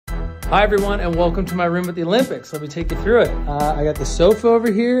Hi everyone, and welcome to my room at the Olympics. Let me take you through it. I got the sofa over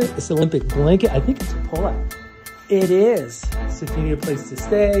here, this Olympic blanket. I think it's a pull-out. It is. So if you need a place to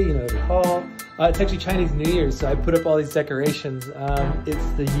stay, you know, to call. It's actually Chinese New Year, so I put up all these decorations. It's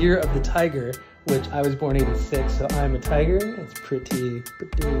the year of the tiger, which I was born 86, so I'm a tiger. It's pretty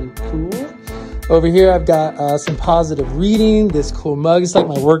cool. Over here, I've got some positive reading, this cool mug. It's like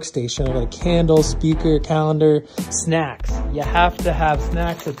my workstation. I got a candle, speaker, calendar, snacks. You have to have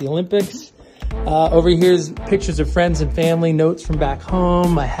snacks at the Olympics. Over here's pictures of friends and family, notes from back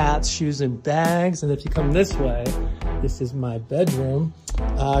home, my hats, shoes, and bags. And if you come this way, this is my bedroom.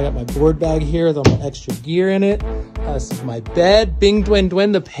 I got my board bag here with all my extra gear in it. This is my bed. Bing Dwen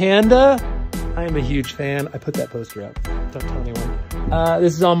Dwen the panda. I am a huge fan. I put that poster up. Don't tell anyone.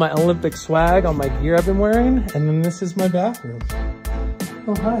 This is all my Olympic swag, all my gear I've been wearing. And then this is my bathroom.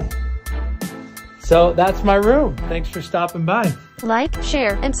 Oh, hi. So that's my room. Thanks for stopping by. Like,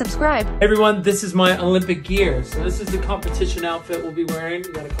 share, and subscribe. Hey everyone, this is my Olympic gear. So this is the competition outfit we'll be wearing.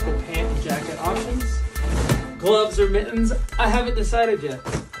 We got a couple pant and jacket options. Gloves or mittens, I haven't decided yet.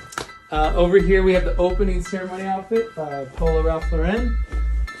 Over here we have the opening ceremony outfit by Polo Ralph Lauren.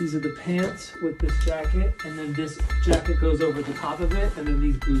 These are the pants with this jacket, and then this jacket goes over the top of it, and then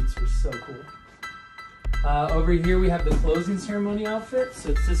these boots are so cool. Over here we have the closing ceremony outfit. So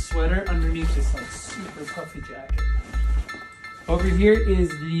it's this sweater underneath this like super puffy jacket. Over here is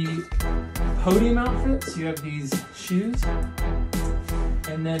the podium outfit. So you have these shoes.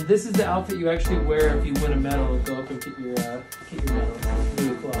 And then this is the outfit you actually wear if you win a medal and go up and get your medal. It's a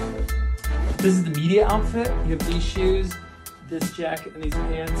really cool outfit. This is the media outfit. You have these shoes, this jacket, and these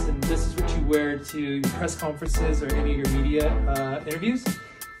pants. And this is what you wear to your press conferences or any of your media interviews.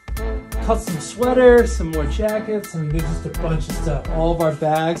 Custom sweater, some more jackets, and there's just a bunch of stuff. All of our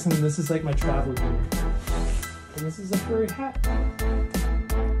bags, and this is like my travel gear. And this is a furry hat.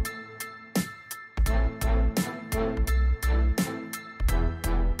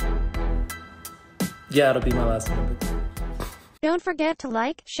 Yeah, it'll be my last Olympics. Don't forget to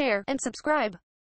like, share, and subscribe.